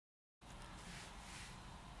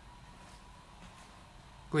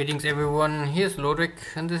Greetings everyone, here's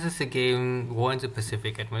Lodrik and this is the game War in the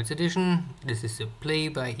Pacific Admirals Edition. This is a play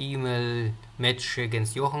by email match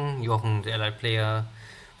against Jochen. Jochen, the allied player.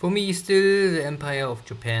 For me still the Empire of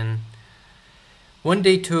Japan. One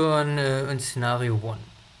day turn on scenario 1.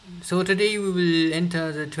 So today we will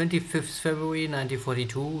enter the 25th February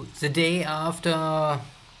 1942, the day after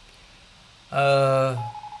I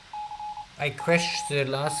crashed the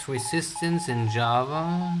last resistance in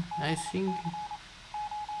Java, I think.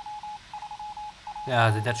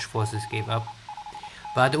 Yeah, the Dutch forces gave up.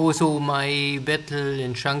 But also my battle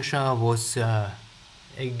in Changsha was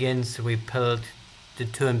against repelled the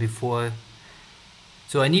turn before.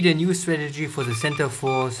 So I need a new strategy for the center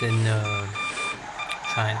force in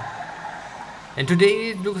China. And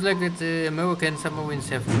today it looks like that the American submarines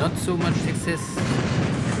have not so much success,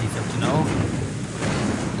 at least up to now.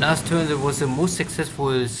 Last turn there was the most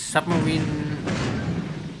successful submarine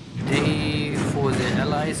day for the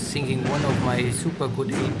Allies, sinking one of my super good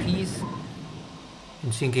APs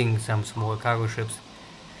and sinking some small cargo ships.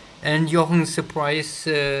 And Jochen's surprise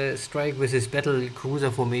strike with his battle cruiser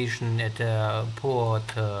formation at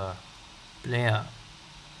Port Blair.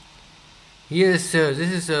 Here's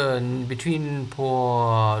this is between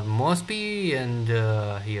Port Moresby and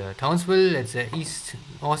here Townsville. It's the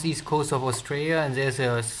northeast coast of Australia, and there's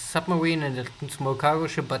a submarine and a small cargo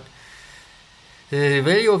ship, but the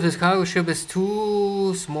value of this cargo ship is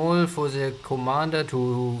too small for the commander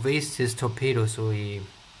to waste his torpedoes, so he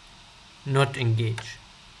not engage.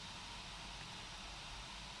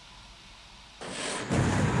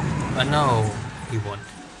 But now he won't.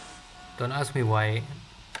 Don't ask me why.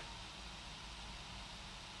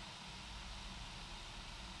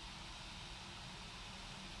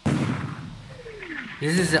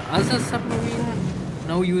 This is the other submarine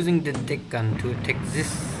now using the deck gun to attack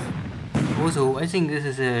this. Also, I think this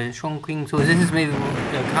is a Chongqing, so this is maybe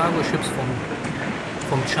the cargo ships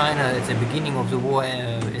from China at the beginning of the war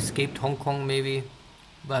escaped Hong Kong maybe.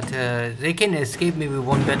 But they can escape maybe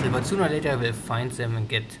one battle, but sooner or later I will find them and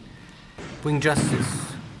bring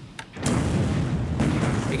justice.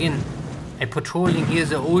 Again, I'm patrolling here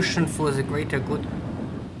the ocean for the greater good.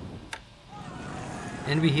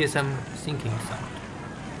 And we hear some sinking sound.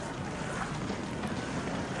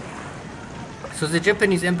 So the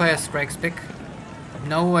Japanese Empire strikes back.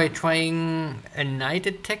 Now I'm trying a night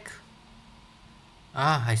attack.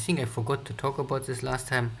 I think I forgot to talk about this last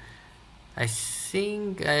time. I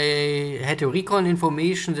think I had a recon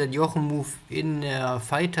information that Jochen moved in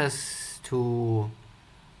fighters to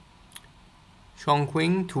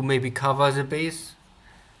Chongqing to maybe cover the base.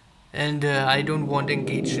 And I don't want to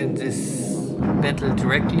engage in this battle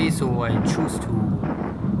directly, so I choose to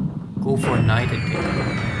go for a night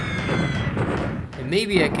attack. And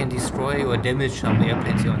maybe I can destroy or damage some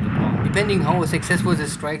airplanes here on the ground. Depending how successful the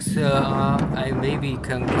strikes are, I maybe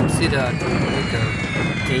can consider to make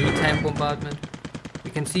a daytime bombardment.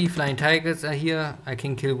 You can see flying tigers are here. I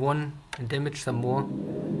can kill one and damage some more.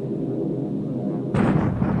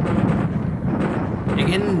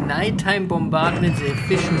 Again, nighttime bombardment, the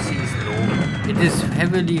efficiency is low. It is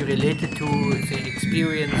heavily related to the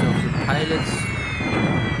experience of the pilots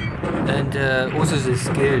and also the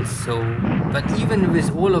skills. So, but even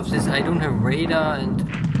with all of this, I don't have radar and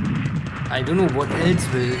I don't know what else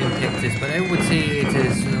will impact this. But I would say it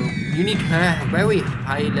is you need a very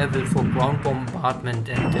high level for ground bombardment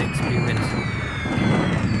and experience,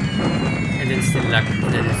 and it's the luck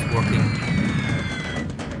that is working.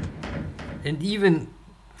 And even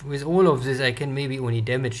with all of this, I can maybe only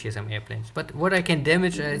damage here some airplanes. But what I can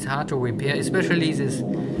damage is hard to repair, especially this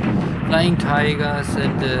flying tigers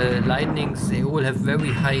and lightnings. They all have very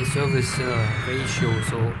high service ratio.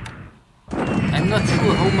 So I'm not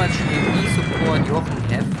sure how much AV support Jochen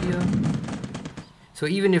have here. So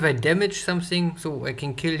even if I damage something, so I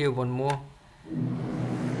can kill here one more.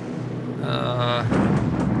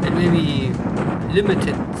 And maybe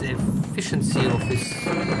limited the efficiency of his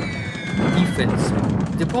defense.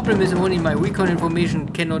 The problem is only my recon information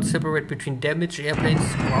cannot separate between damaged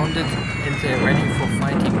airplanes, grounded, and they're ready for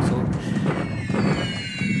fighting. So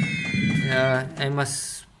I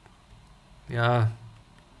must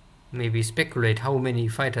maybe speculate how many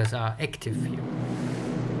fighters are active here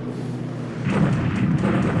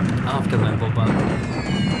after my bombardment.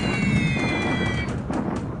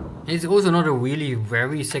 It's also not a really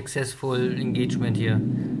very successful engagement here.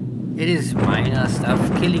 It is minor stuff,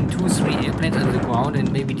 killing 2-3 airplanes on the ground and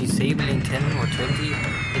maybe disabling 10 or 20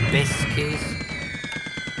 in best case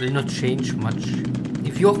will not change much.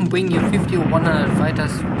 If you often bring your 50 or 100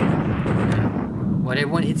 fighters, what I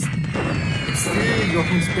want, it's still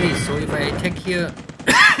Jochen's base, so if I attack here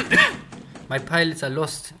My pilots are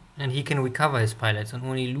lost, and he can recover his pilots and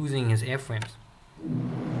only losing his airframes.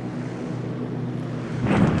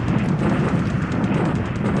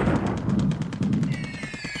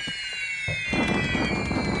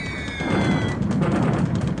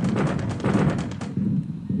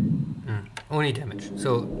 Only damage.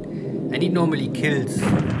 So I need normally kills.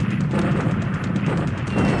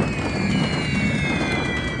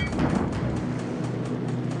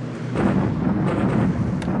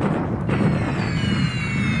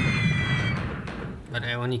 But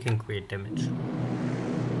I only can create damage.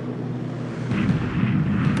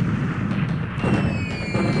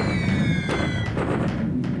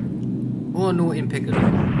 Or no impact at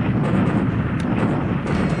all.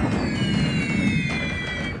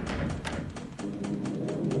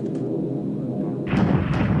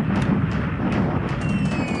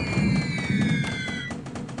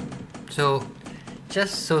 So,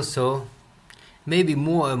 just so, maybe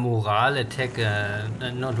more a morale attack,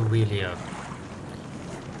 not really a,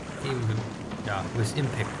 yeah, with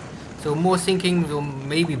impact. So more thinking, so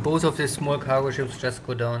maybe both of the small cargo ships just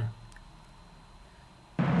go down.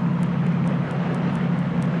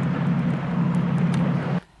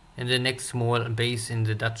 And the next small base in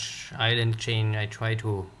the Dutch island chain I try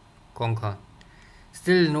to conquer.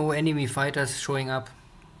 Still no enemy fighters showing up.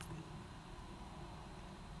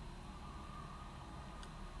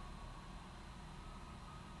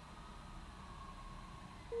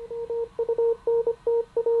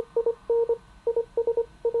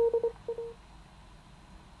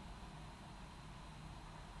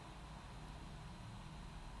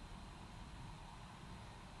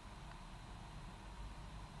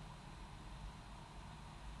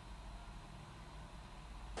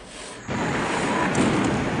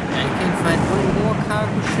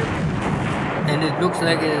 And it looks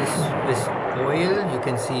like it's with oil. You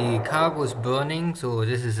can see cargo is burning. So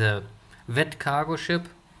this is a wet cargo ship.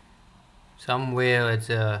 Somewhere it's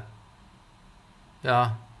a,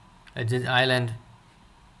 yeah, at this island,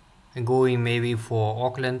 and going maybe for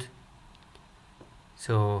Auckland.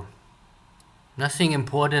 So nothing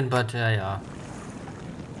important, but yeah,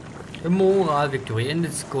 a morale victory, and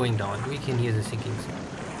it's going down. We can hear the sinking sound.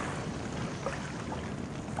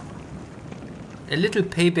 A little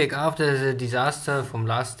payback after the disaster from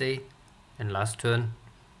last day and last turn.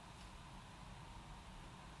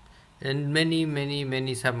 And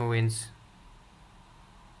many submarines.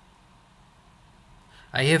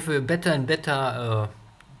 I have a better and better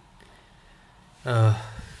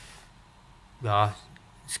yeah,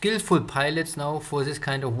 skillful pilots now for this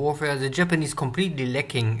kind of warfare. The Japanese completely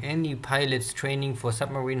lacking any pilots training for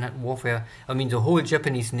submarine warfare. I mean, the whole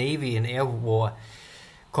Japanese Navy in air war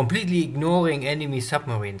completely ignoring enemy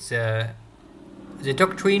submarines. The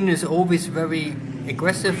doctrine is always very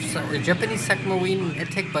aggressive, Japanese submarine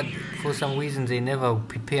attack, but for some reason they never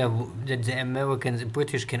prepare that the Americans and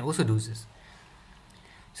British can also do this.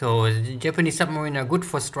 So the Japanese submarines are good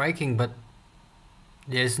for striking, but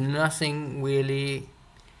there's nothing really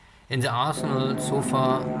in the arsenal so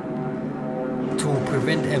far to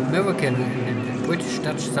prevent American and British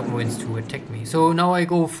Dutch submarines to attack me. So now I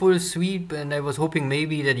go full sweep, and I was hoping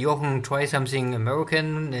maybe that Jochen try something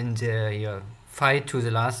American and yeah, fight to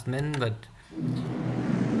the last man, but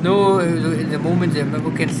no, in the moment the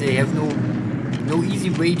Americans, they have no easy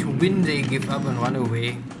way to win. They give up and run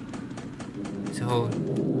away. So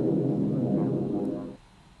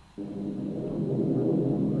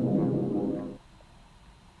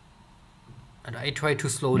and I try to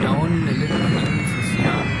slow down a little bit.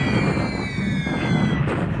 Yeah,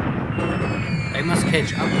 I must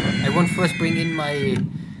catch up. I want first bring in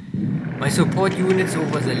my support units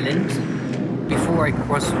over the land before I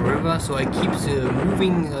cross the river, so I keep the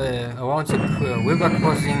moving around the river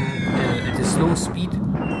crossing at a slow speed,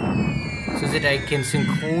 so that I can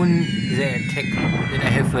synchron the attack, that I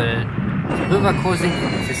have the river crossing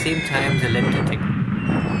and at the same time the land attack.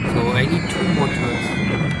 So I need 2 more turns.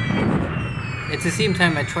 At the same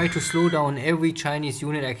time I try to slow down every Chinese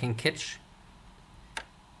unit I can catch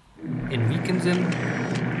and weaken them.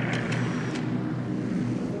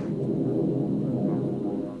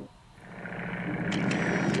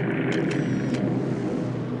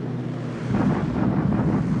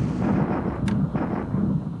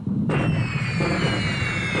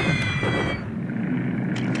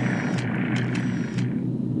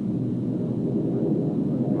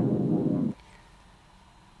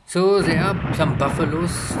 So there are some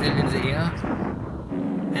buffaloes still in the air,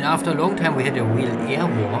 and after a long time we had a real air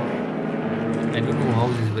war. I don't know how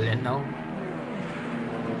this will end now.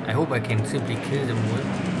 I hope I can simply kill them all.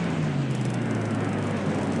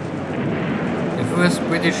 The first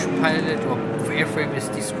British pilot or airframe is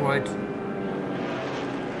destroyed.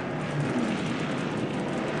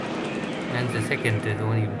 and the second is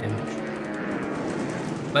only damage.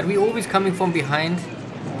 But we always coming from behind.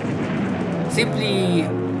 Simply,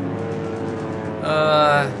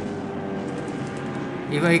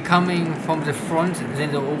 if I coming from the front,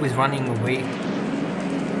 then they're always running away.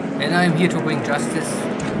 And I'm here to bring justice.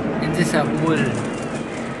 And these are all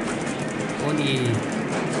only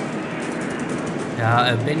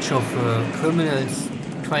a bunch of criminals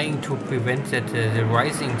trying to prevent that the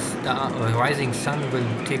rising sun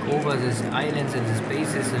will take over these islands and these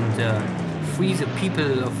bases and free the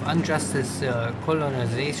people of injustice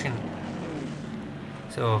colonization.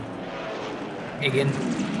 So again,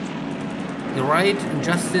 the right and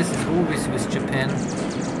justice is always with Japan,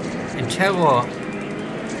 and terror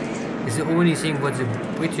is the only thing what the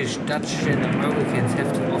British, Dutch and Americans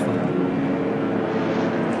have to offer.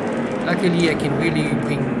 Luckily I can really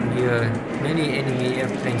bring here many enemy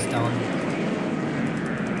airplanes down.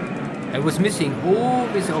 I was missing all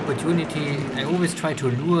this opportunity. I always try to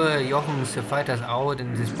lure Jochen's fighters out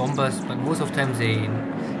and these bombers, but most of the time they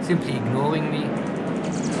simply ignoring me.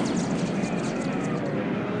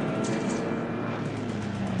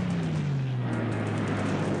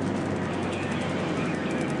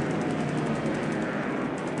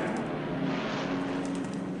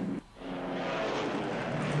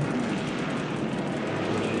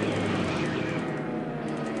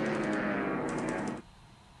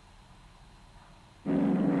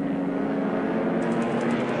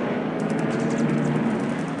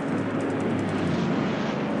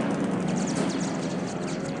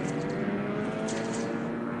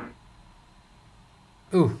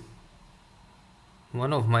 Ooh,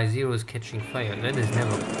 one of my zeros catching fire. That is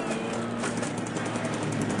never good.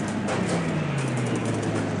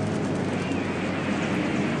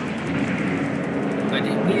 But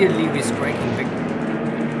immediately we're striking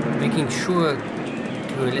back, making sure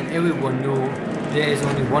to let everyone know there is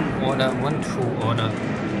only one order, one true order.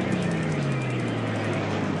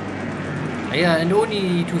 Yeah, and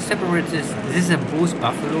only to separate this are both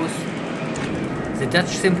buffaloes. The Dutch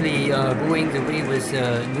simply going the way with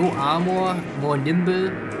no armor, more nimble,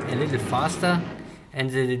 a little faster,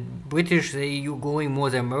 and the British they going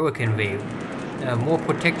more the American way, more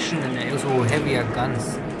protection and also heavier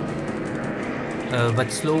guns,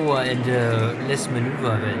 but slower and less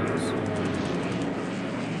maneuver values.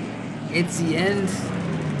 At the end,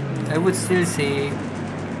 I would still say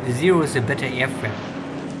the Zero is a better airframe,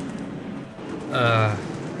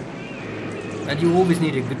 but you always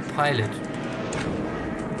need a good pilot.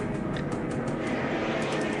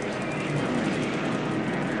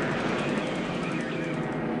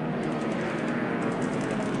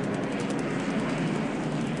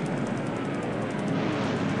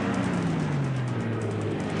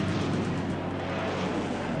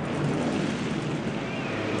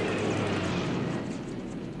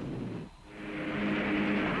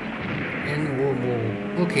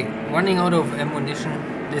 Okay, running out of ammunition,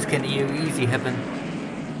 this can easily happen.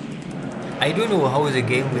 I don't know how the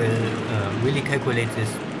game will really calculate this,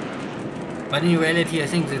 but in reality I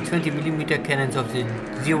think the 20mm cannons of the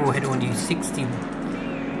Zero had only 60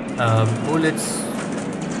 bullets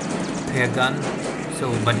per gun,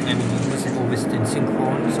 so but I mean you use it always in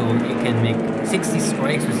synchron, so you can make 60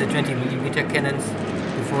 strikes with the 20mm cannons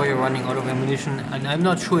before you're running out of ammunition, and I'm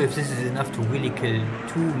not sure if this is enough to really kill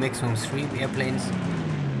 2, maximum 3 airplanes.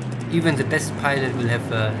 Even the best pilot will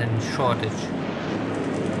have a shortage.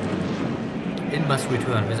 It must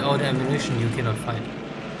return. Without ammunition you cannot fight.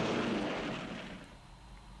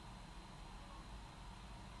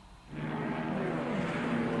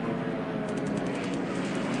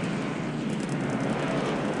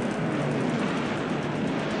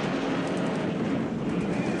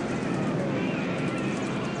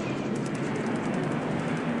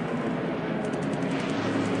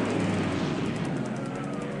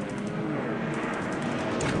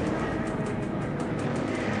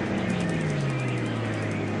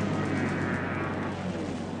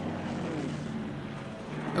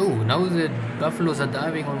 Oh, now the buffaloes are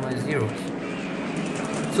diving on my zeros.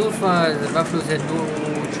 So far the buffaloes had no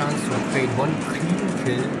chance to create one clean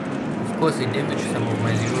kill. Of course they damaged some of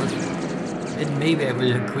my zeros. And maybe I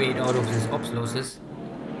will create out of these ops losses.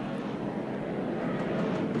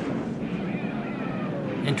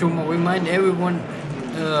 And to remind everyone,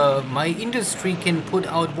 my industry can put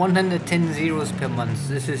out 110 zeros per month.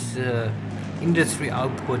 This is industry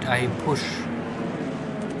output I push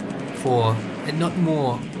for, and not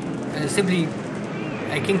more. Simply,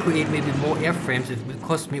 I can create maybe more airframes. It will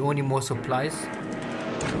cost me only more supplies.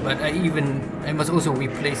 But I must also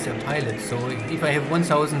replace the pilot. So if I have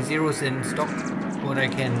 1000 zeros in stock, what I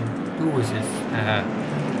can do with this?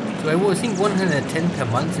 So I would think 110 per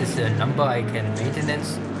month is a number I can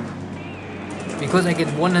maintenance. Because I get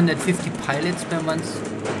 150 pilots per month.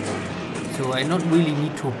 So I not really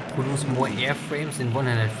need to produce more airframes than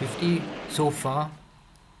 150 so far.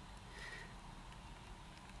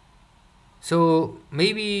 So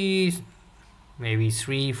maybe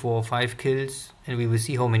 3, 4, 5 kills, and we will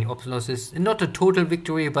see how many ops losses. Not a total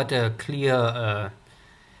victory, but a clear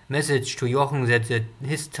message to Jochen that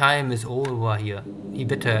his time is over here. He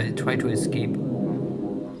better try to escape.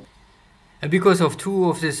 And because of 2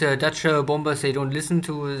 of these Dutch bombers, they don't listen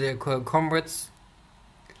to their comrades.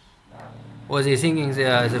 Or they're thinking they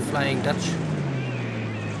are the flying Dutch.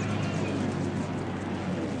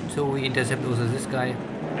 So we intercept also this guy.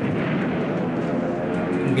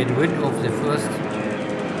 And get rid of the first.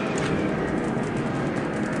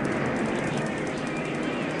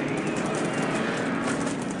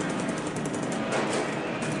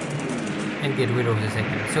 And get rid of the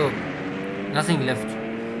second. So, nothing left.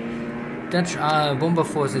 Dutch bomber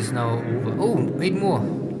force is now over. Oh, wait more.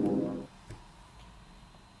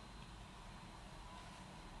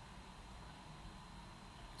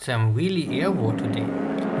 Some really air war today.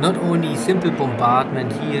 Not only simple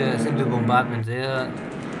bombardment here, simple bombardment there,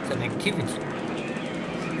 some activity.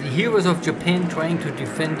 The heroes of Japan trying to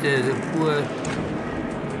defend the poor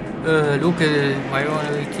local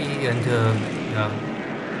minority and yeah.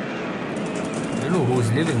 I don't know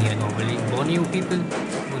who's living here normally. Borneo people?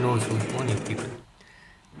 Who knows who's Borneo people?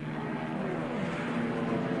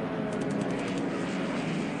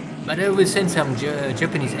 But I will send some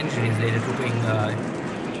Japanese engineers later to bring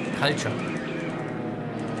culture.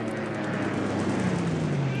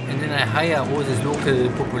 And then I hire all this local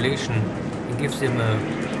population and give them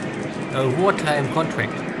a wartime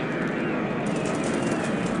contract.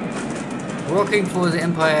 Working for the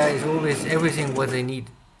empire is always everything what they need.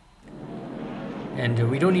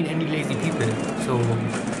 And we don't need any lazy people, so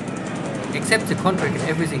accept the contract and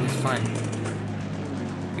everything is fine.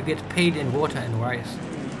 You get paid in water and rice.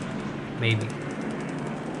 Maybe.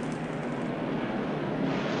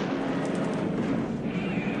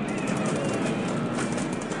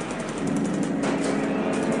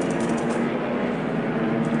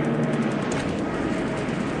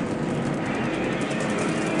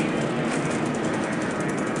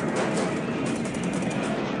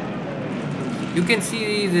 You can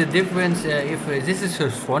see the difference if this is a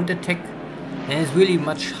front attack, and it's really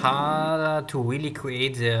much harder to really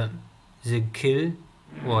create the kill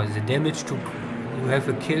or the damage to have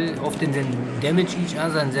a kill. Often then damage each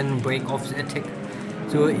other and then break off the attack.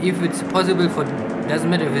 So if it's possible for, doesn't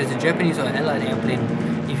matter if it's a Japanese or Allied airplane,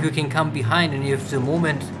 if you can come behind and if the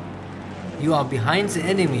moment you are behind the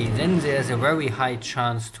enemy, then there's a very high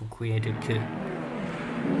chance to create a kill.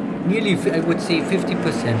 Nearly, I would say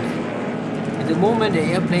 50%. At the moment the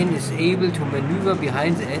airplane is able to maneuver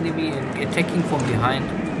behind the enemy and attacking from behind,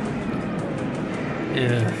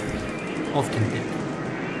 often dead.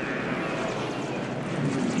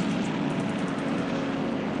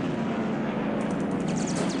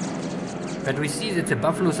 But we see that the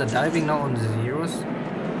buffaloes are diving now on the zeros.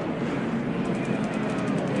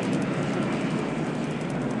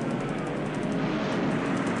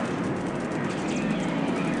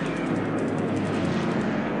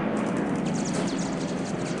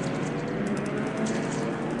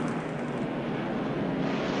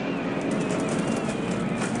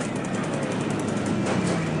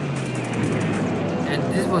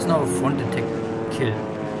 Was now a front attack kill,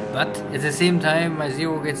 but at the same time my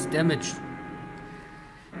zero gets damaged,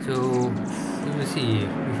 so we will see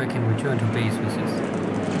if I can return to base with this.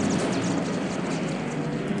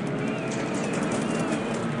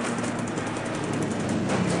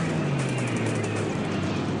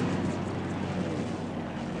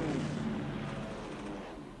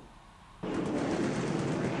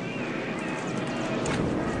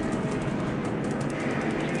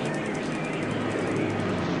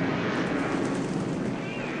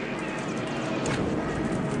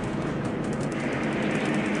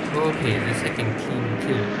 Okay, the second clean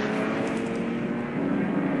kill.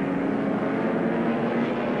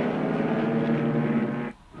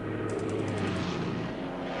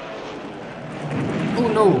 Oh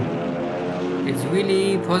no! It's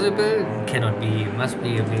really possible? Cannot be, must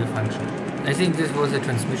be a malfunction. I think this was a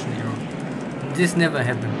transmission error. This never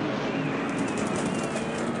happened.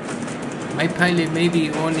 My pilot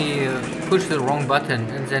maybe only pushed the wrong button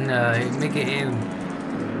and then make a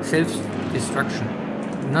self-destruction.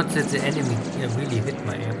 Not that the enemy really hit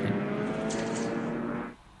my airplane.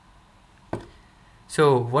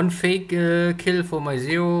 So, one fake kill for my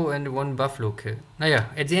zero and one buffalo kill. Naja,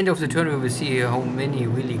 at the end of the turn we will see how many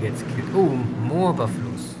really gets killed. Oh, more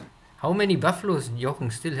buffaloes. How many buffaloes Jochen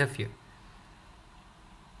still have here?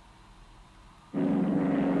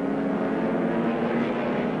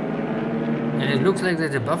 And it looks like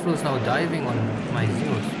that the buffaloes now diving on my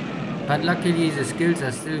zeros. But luckily the skills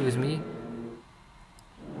are still with me.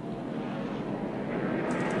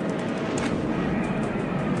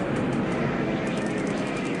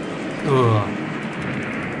 Ugh.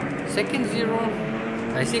 Second zero?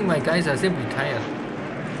 I think my guys are simply tired.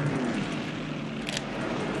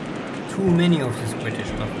 Too many of these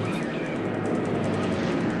British buffaloes.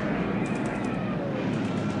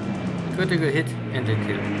 Critical hit and a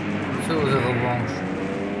kill. So the revanche.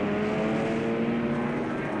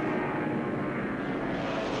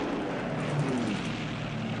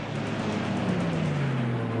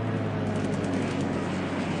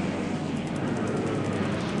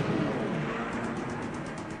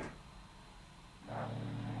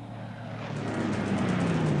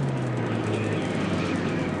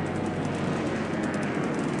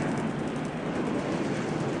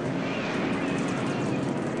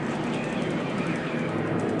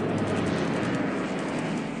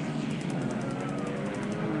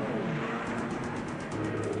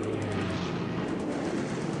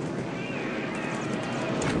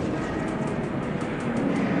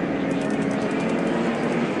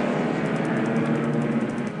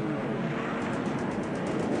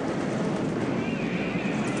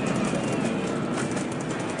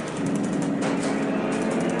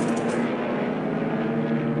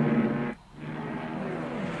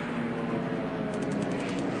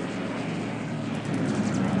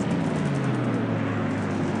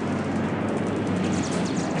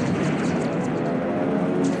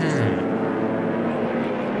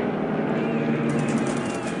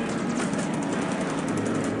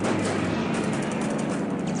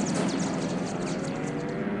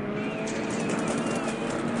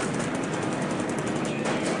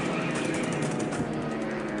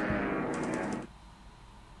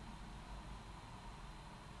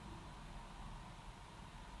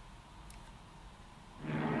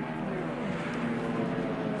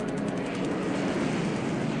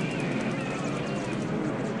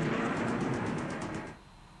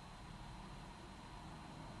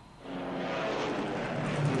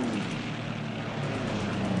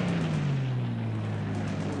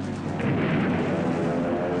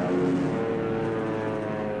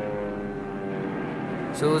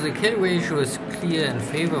 So the kill ratio is clear in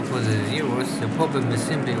favor for the zeros. The problem is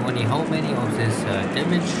simply only how many of these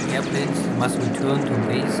damaged airplanes must return to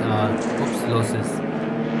base are ops losses.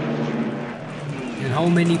 And how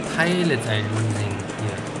many pilots are losing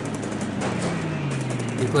here.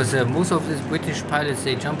 Because most of these British pilots,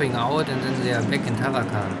 they're jumping out and then they are back in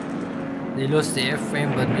Tarakan. They lost the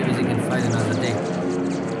airframe, but maybe they can fight another day.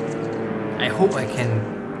 I hope I can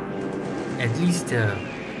at least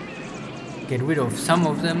get rid of some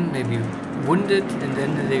of them, maybe wounded, and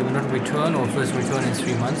then they will not return, or first return in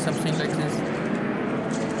 3 months, something like this.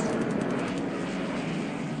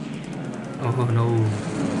 Oh no.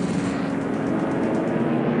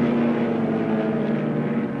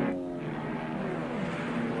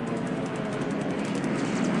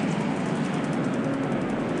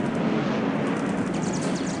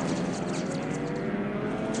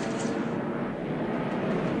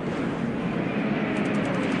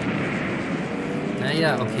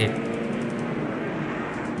 Yeah, okay.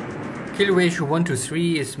 Kill ratio 1 to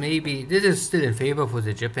 3 is maybe... This is still in favor for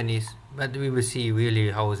the Japanese, but we will see really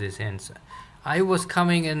how this ends. I was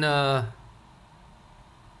coming in I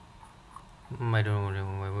don't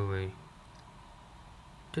know, wait.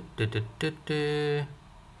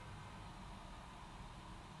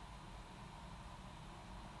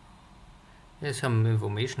 There's some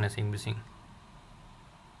information I think missing.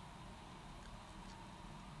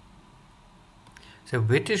 The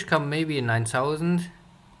British come maybe in 9,000.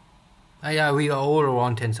 Ah yeah, we are all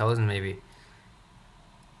around 10,000 maybe.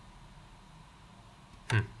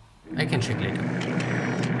 I can check later.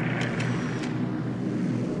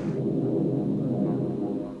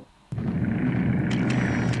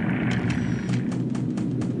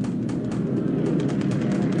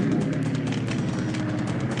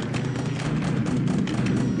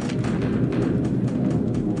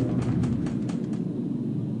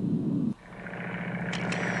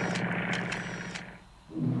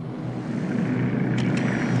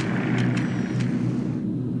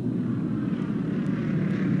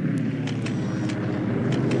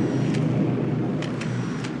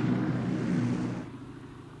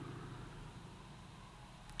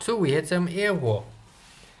 So we had some air war.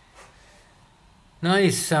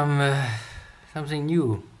 Nice, something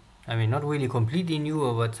new. I mean, not really completely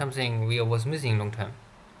new, but something we was missing long time.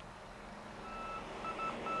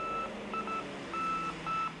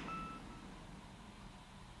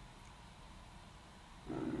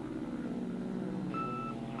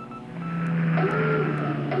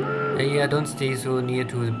 Yeah, don't stay so near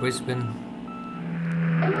to the Brisbane.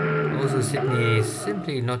 Also, Sydney is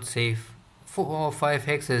simply not safe. 4 or 5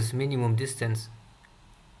 hexes minimum distance.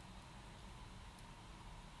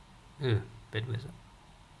 Ugh, bad weather.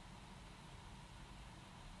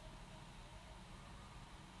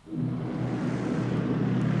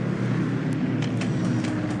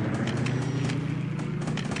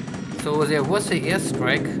 So there was an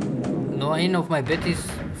airstrike. None of my betties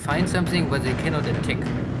find something, but they cannot attack.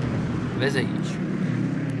 Weather each.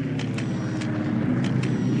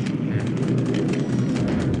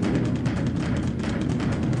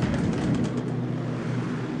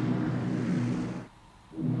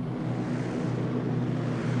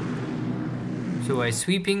 So I'm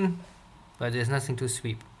sweeping, but there's nothing to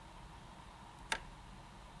sweep.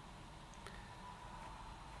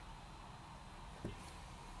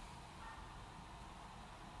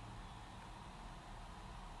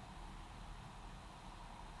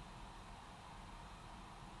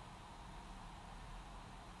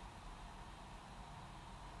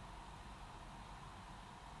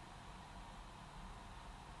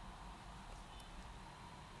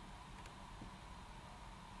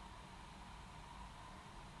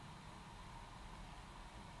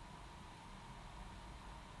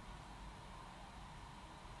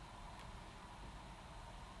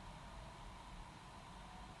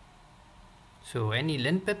 So any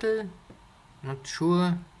land battle? Not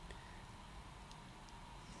sure.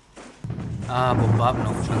 Bombardment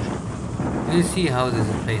of Junction. We'll see how this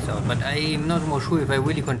plays out, but I'm not more sure if I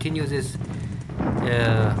really continue this.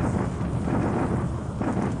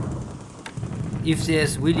 If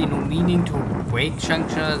there's really no meaning to break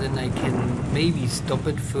Juncture, then I can maybe stop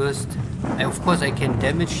it first. Of course I can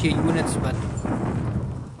damage here units, but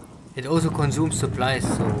it also consumes supplies,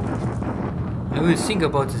 so I will think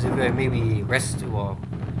about this if I maybe rest or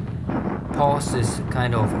pause this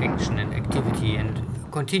kind of action and activity and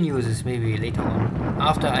continue this maybe later on,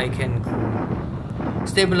 after I can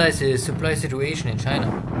stabilize the supply situation in China.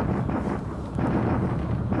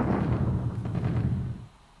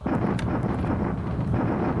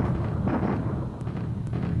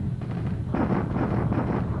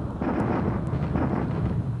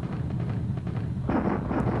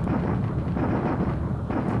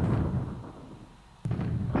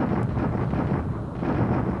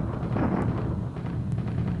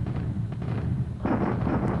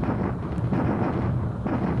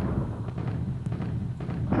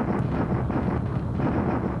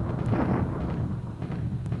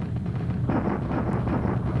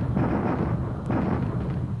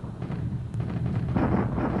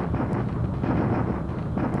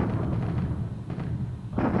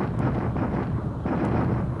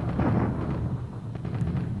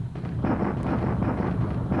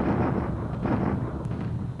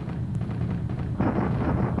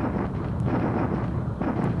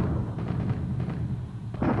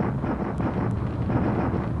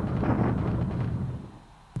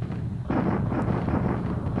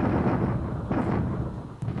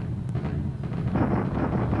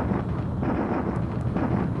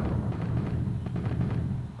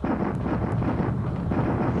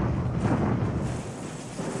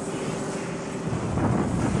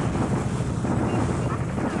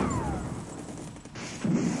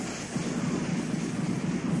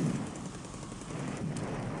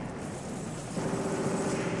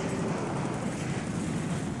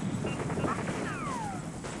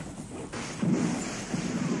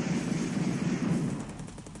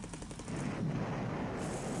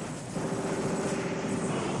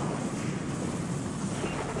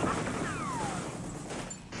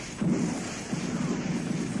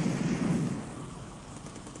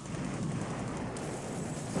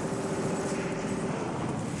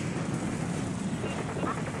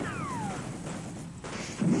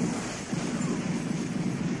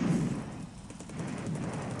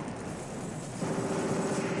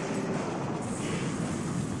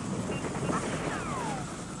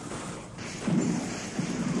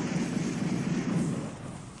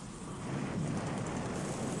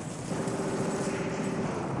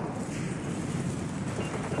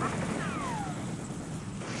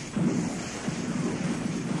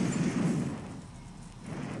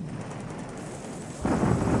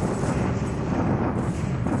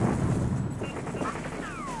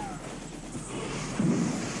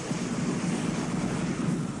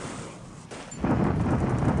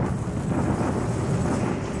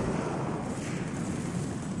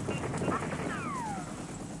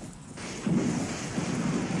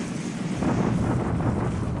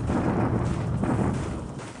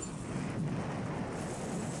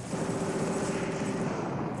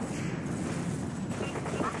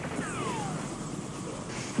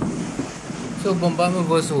 So bombardment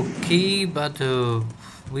was okay, but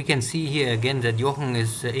we can see here again that Jochen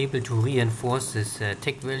is able to reinforce his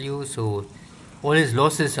tech value, so all his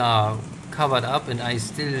losses are covered up, and I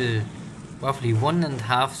still roughly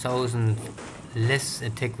 1,500 less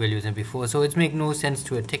attack values than before, so it makes no sense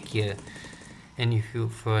to attack here any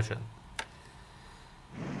further.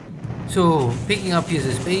 So picking up here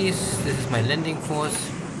this base, this is my landing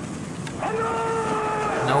force.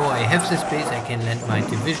 Now I have this base, I can land my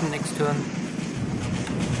division next turn.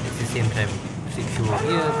 At the same time secure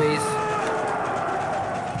here base.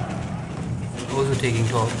 Also taking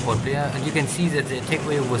Port Blair, and you can see that the attack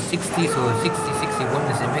value was 60, so 60, 61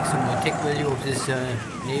 is the maximum attack value of this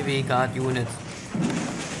Navy Guard unit.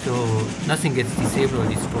 So nothing gets disabled or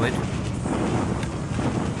destroyed.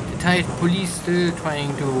 The Thai police still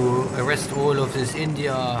trying to arrest all of this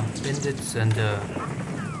India bandits and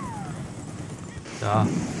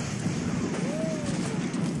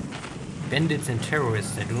bandits and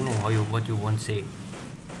terrorists. I don't know what you want to say.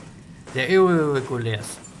 They're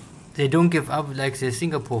irregulars. They don't give up like the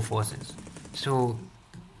Singapore forces. So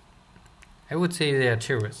I would say they are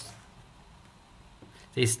terrorists.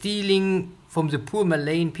 They're stealing from the poor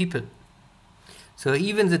Malayan people. So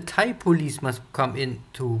even the Thai police must come in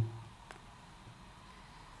to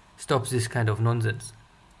stop this kind of nonsense.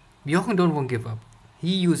 Jochen don't want to give up.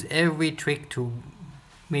 He used every trick to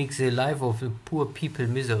make the life of the poor people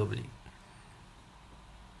miserably.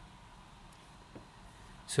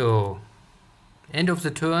 So, end of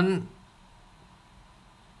the turn.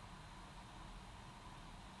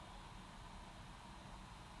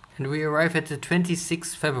 And we arrive at the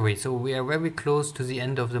 26th February, so we are very close to the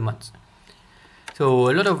end of the month. So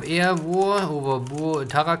a lot of air war over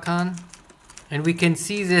Tarakan, and we can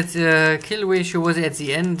see that the kill ratio was at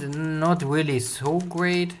the end not really so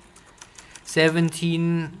great.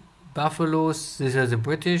 17 buffaloes, these are the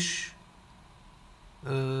British,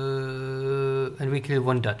 and we kill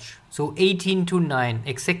 1 Dutch. So 18 to 9,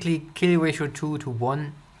 exactly kill ratio 2 to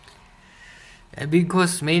 1.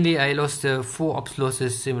 Because mainly I lost 4 ops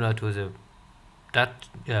losses similar to the Dutch,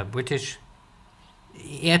 British.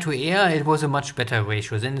 Air to air, it was a much better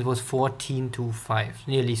ratio. Then it was 14 to 5,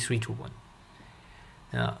 nearly 3 to 1.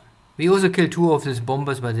 Yeah. We also killed 2 of these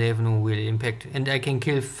bombers, but they have no real impact. And I can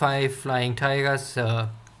kill 5 flying tigers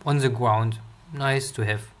on the ground. Nice to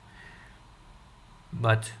have.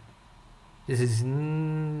 But this is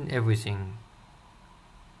everything.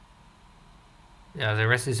 Yeah, the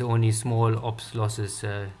rest is only small ops losses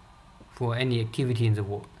for any activity in the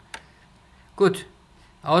war. Good.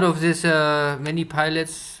 Out of this many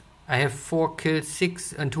pilots, I have 4 killed,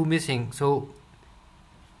 6 and 2 missing. So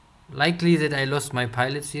likely that I lost my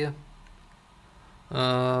pilots here.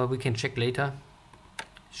 We can check later.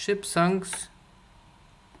 Ship sunks.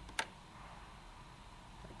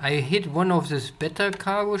 I hit one of these better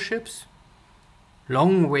cargo ships.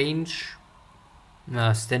 Long range.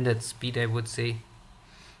 Standard speed, I would say,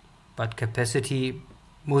 but capacity,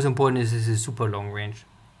 most important is this is super long range.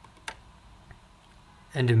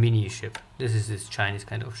 And a mini ship. This is this Chinese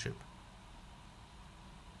kind of ship.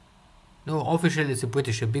 No, official is a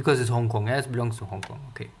British ship because it's Hong Kong. Yeah, it belongs to Hong Kong.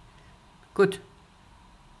 Okay, good.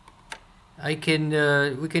 I can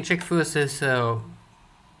we can check first this air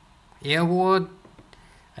war.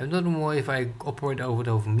 I don't know if I operate out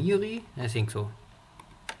of Miri. I think so.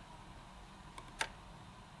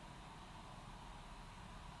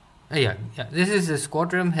 Yeah, this is the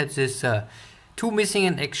squadron, had this 2 missing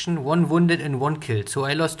in action, 1 wounded and 1 killed. So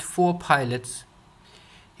I lost 4 pilots.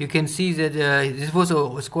 You can see that this was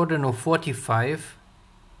a squadron of 45.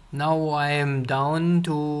 Now I am down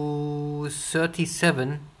to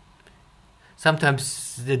 37.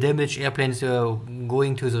 Sometimes the damaged airplanes are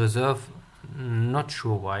going to the reserve. Not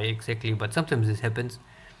sure why exactly, but sometimes this happens.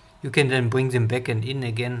 You can then bring them back and in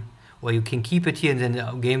again, or you can keep it here and then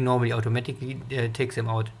the game normally automatically takes them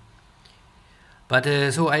out. But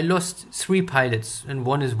so I lost 3 pilots and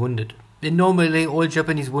 1 is wounded. Then normally all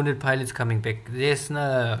Japanese wounded pilots coming back. There's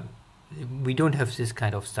no, we don't have this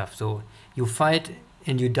kind of stuff. So you fight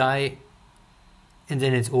and you die and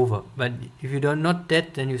then it's over. But if you're not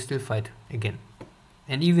dead, then you still fight again.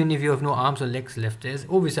 And even if you have no arms or legs left, there's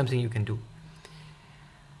always something you can do.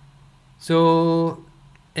 So,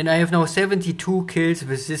 and I have now 72 kills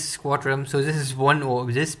with this squadron. So this is one or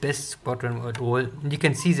this best squadron at all. And you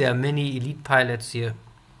can see there are many elite pilots here.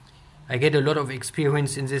 I get a lot of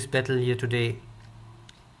experience in this battle here today.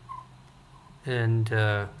 And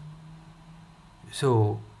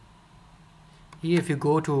so here if you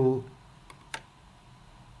go to,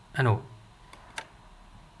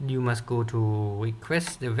 you must go to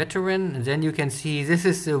request the veteran, and then you can see this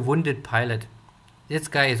is a wounded pilot. This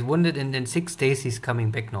guy is wounded, and in 6 days he's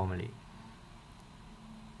coming back normally.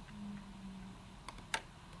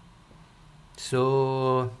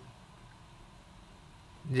 So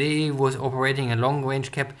they was operating a long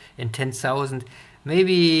range cap in 10,000.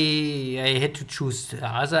 Maybe I had to choose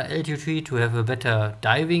other altitude to have a better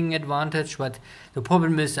diving advantage, but the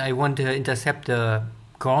problem is I want to intercept the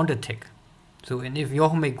ground attack. So, and if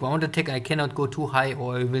Jochen make ground attack, I cannot go too high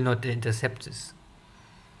or I will not intercept this.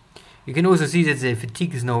 You can also see that the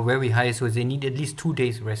fatigue is now very high, so they need at least 2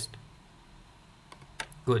 days rest.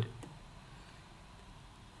 Good.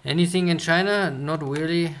 Anything in China? Not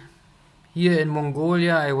really. Here in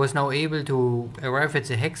Mongolia, I was now able to arrive at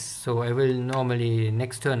the hex, so I will normally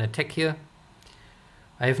next turn attack here.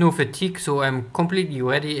 I have no fatigue, so I'm completely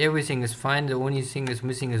ready. Everything is fine. The only thing is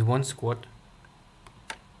missing is 1 squad.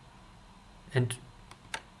 And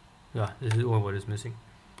yeah, this is all what is missing.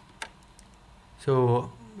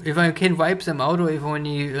 So if I can wipe them out, or if I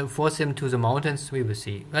only force them to the mountains, we will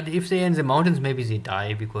see. But if they're in the mountains, maybe they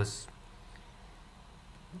die, because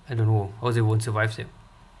I don't know how they won't survive there.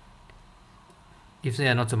 If they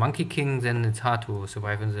are not the Monkey King, then it's hard to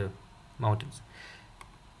survive in the mountains.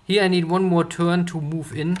 Here I need 1 more turn to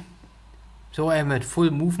move in. So I am at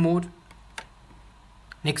full move mode.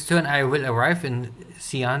 Next turn I will arrive in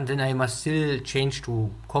Xi'an, then I must still change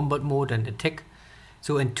to combat mode and attack.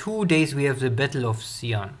 So in 2 days we have the Battle of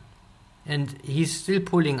Xi'an. And he's still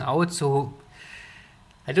pulling out, so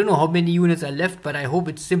I don't know how many units are left, but I hope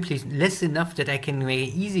it's simply less enough that I can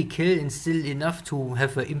make an easy kill and still enough to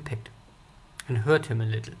have an impact and hurt him a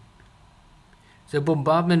little. The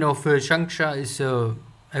bombardment of Changsha is,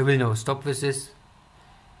 I will now stop with this.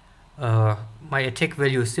 My attack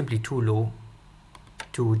value is simply too low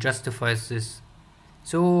to justify this.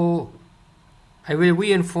 So I will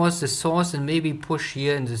reinforce the source and maybe push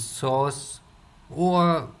here in the source,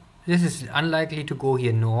 or this is unlikely to go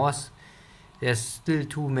here north. There's still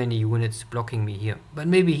too many units blocking me here, but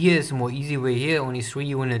maybe here is a more easy way. Here only 3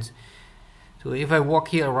 units. So if I walk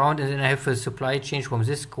here around and then I have a supply change from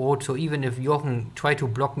this road, so even if Jochen try to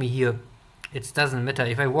block me here, it doesn't matter.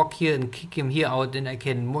 If I walk here and kick him here out, then I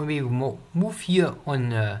can maybe move here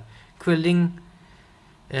on Quelling,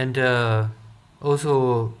 and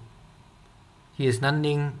also here's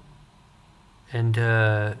Nanning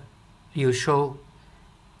and Liu Shou.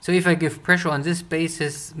 So if I give pressure on this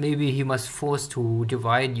basis, maybe he must force to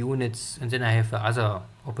divide units, and then I have other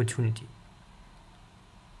opportunity.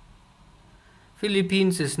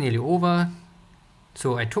 Philippines is nearly over,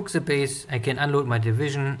 so I took the base. I can unload my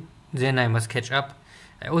division, then I must catch up.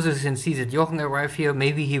 I also can see that Jochen arrived here.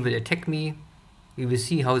 Maybe he will attack me. We will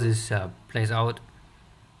see how this plays out.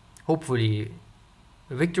 Hopefully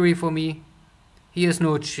a victory for me. Here's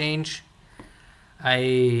no change.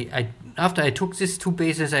 After I took these 2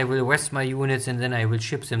 bases, I will rest my units and then I will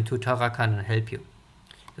ship them to Tarakan and help you.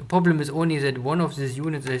 The problem is only that one of these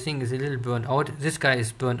units, I think, is a little burnt out. This guy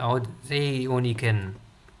is burnt out. They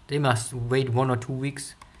must wait 1 or 2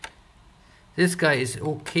 weeks. This guy is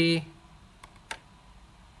okay.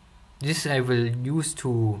 This I will use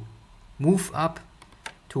to move up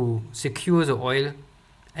to secure the oil.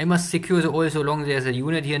 I must secure the oil so long there's a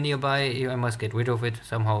unit here nearby. I must get rid of it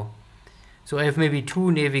somehow. So I have maybe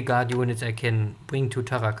 2 Navy Guard units I can bring to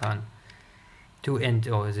Tarakan to end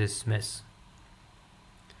all this mess.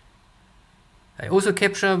 I also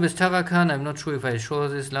capture with Tarakan. I'm not sure if I showed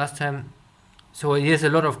this last time. So here's a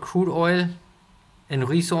lot of crude oil and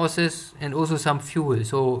resources and also some fuel.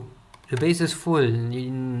 So the base is full.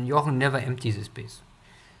 Jochen never empties this base.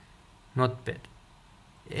 Not bad.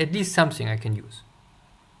 At least something I can use.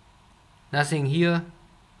 Nothing here.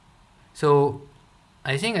 So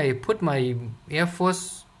I think I put my Air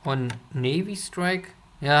Force on Navy strike.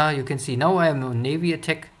 Yeah, you can see now I am on Navy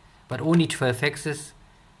attack, but only 12 axes.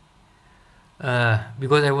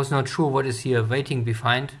 Because I was not sure what is here waiting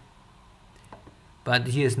behind. But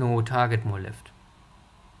here is no target more left.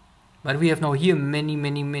 But we have now here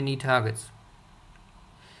many targets.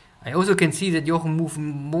 I also can see that Jochen moved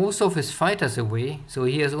most of his fighters away. So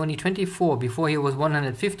he has only 24. Before he was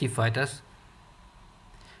 150 fighters.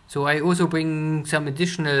 So I also bring some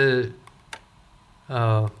additional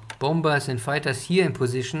bombers and fighters here in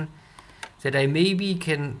position, that I maybe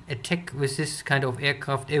can attack with this kind of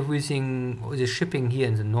aircraft everything, the shipping here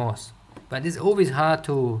in the north. But it's always hard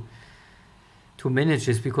to manage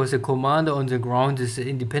this, because the commander on the ground is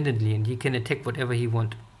independently and he can attack whatever he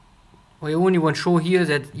wants. I only want to show here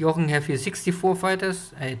that Jochen have here 64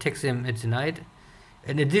 fighters. I attack them at the night.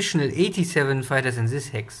 An additional 87 fighters in this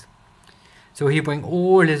hex. So he bring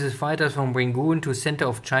all his fighters from Rangoon to center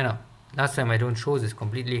of China. Last time I don't show this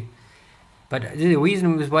completely. But the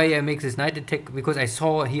reason is why I make this night attack, because I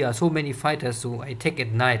saw here are so many fighters, so I attack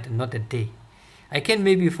at night and not at day. I can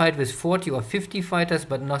maybe fight with 40 or 50 fighters,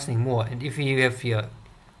 but nothing more. And if you have here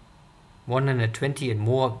 120 and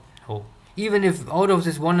more, oh, even if out of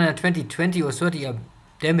this 120, 20 or 30 are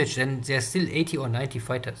damaged, then there's still 80 or 90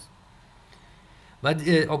 fighters. But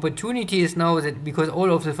the opportunity is now that because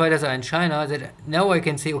all of the fighters are in China, that now I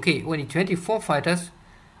can say, okay, only 24 fighters,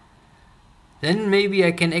 then maybe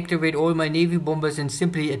I can activate all my Navy bombers and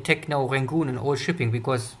simply attack now Rangoon and all shipping,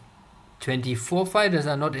 because 24 fighters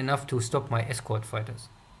are not enough to stop my escort fighters.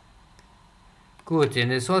 Good, in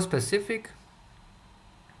the South Pacific,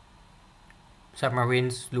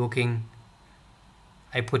 submarines looking.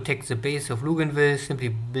 I protect the base of Luganville, simply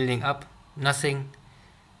building up, nothing.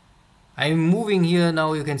 I'm moving here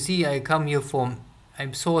now, you can see I come here from,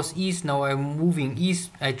 I'm south east, now I'm moving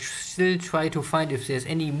east. I still try to find if there's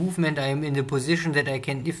any movement. I'm in the position that I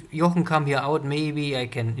can, if Jochen come here out, maybe I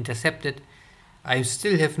can intercept it. I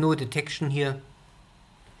still have no detection here.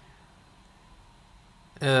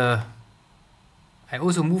 I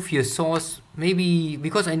also move here south, maybe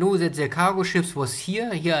because I know that the cargo ships was here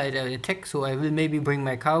I attack, so I will maybe bring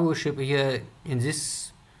my cargo ship here in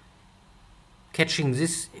this, catching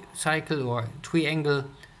this cycle or triangle,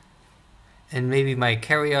 and maybe my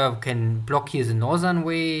carrier can block here the northern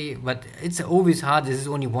way, but it's always hard. This is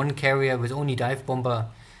only one carrier with only dive bomber,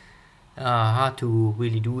 hard to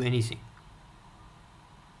really do anything.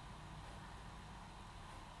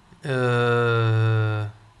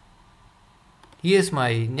 Here's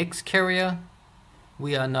my next carrier.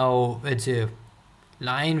 We are now at the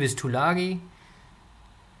line with Tulagi.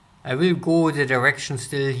 I will go the direction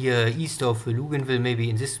still here east of Luganville, maybe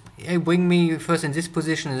in this. Bring me first in this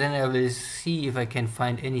position, and then I will see if I can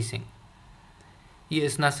find anything. Here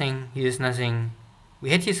is nothing, here is nothing.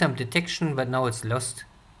 We had here some detection, but now it's lost.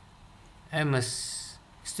 I must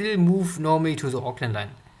still move normally to the Auckland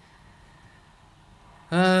line.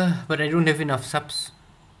 But I don't have enough subs.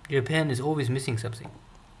 Japan is always missing something.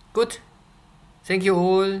 Good. Thank you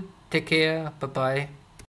all. Take care. Bye bye.